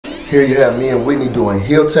Here you have me and Whitney doing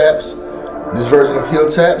heel taps. This version of heel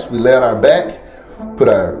taps, we lay on our back, put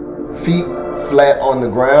our feet flat on the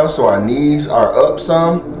ground so our knees are up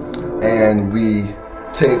some, and we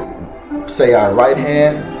take, say, our right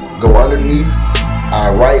hand, go underneath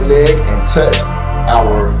our right leg and touch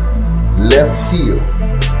our left heel.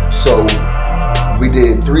 So we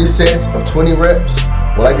did 3 sets of 20 reps.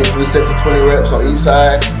 Well, I did 3 sets of 20 reps on each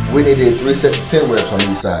side. Whitney did 3 sets of 10 reps on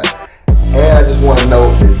each side. And I just want to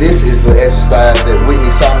note that this is the exercise that Whitney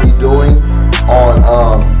saw me doing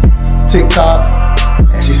on TikTok.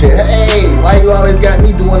 And she said, hey, why you always got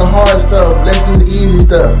me doing the hard stuff? Let's do the easy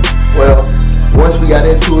stuff. Well, once we got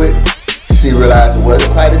into it, she realized it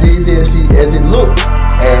wasn't quite as easy as it looked.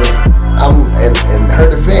 And in her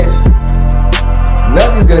defense,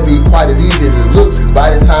 nothing's going to be quite as easy as it looks, because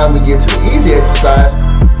by the time we get to the easy exercise,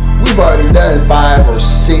 we've already done 5 or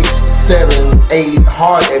 6, 7, 8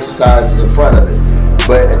 hard exercises in front of it.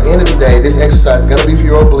 But at the end of the day, this exercise is going to be for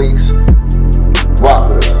your obliques. Rock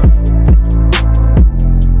with us.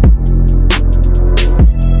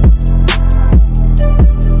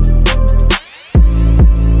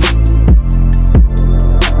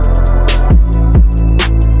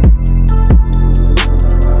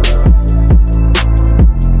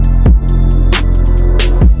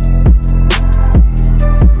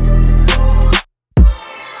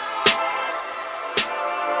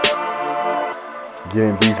 Get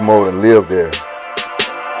in beast mode and live there.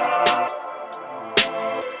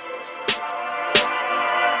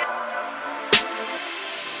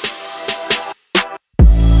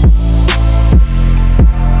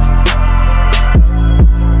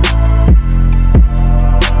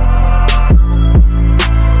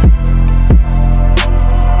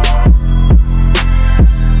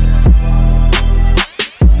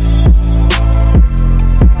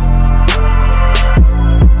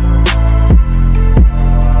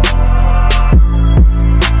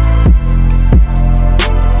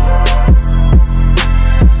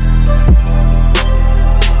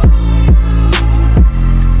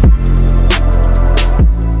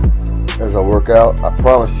 As I work out, I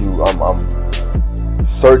promise you, I'm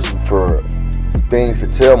searching for things to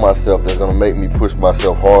tell myself that's gonna make me push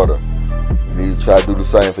myself harder. You need to try to do the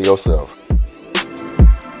same for yourself.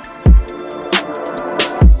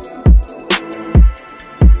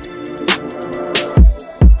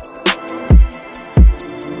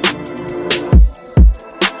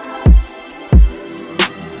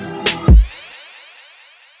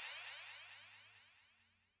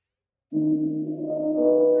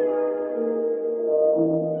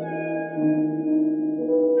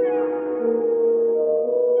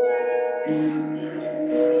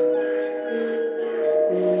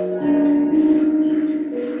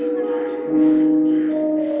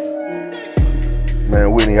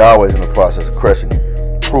 Man, Whitney always in the process of crushing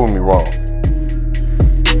it, proving me wrong.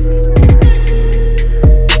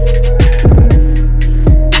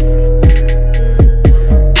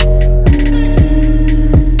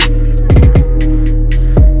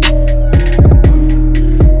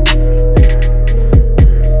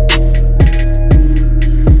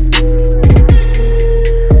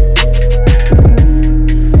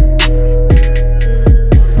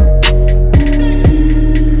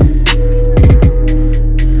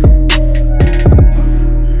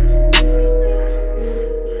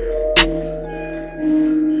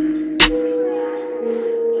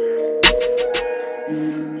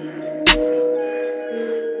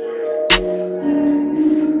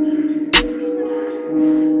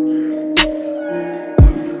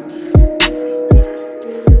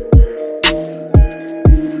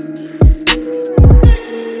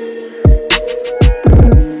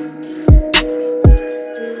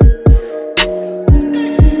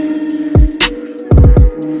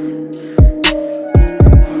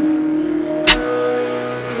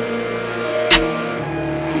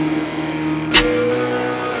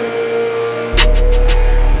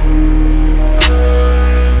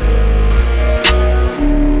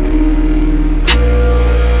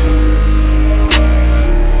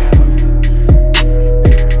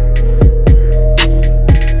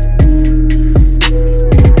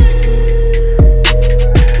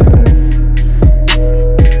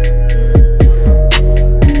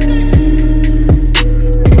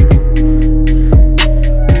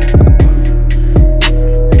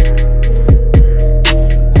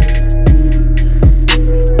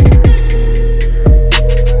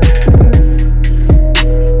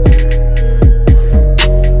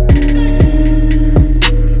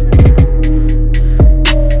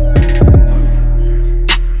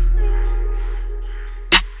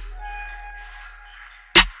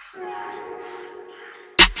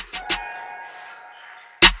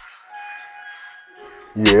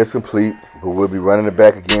 Yeah, it's complete, but we'll be running it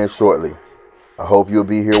back again shortly. I hope you'll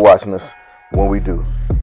be here watching us when we do.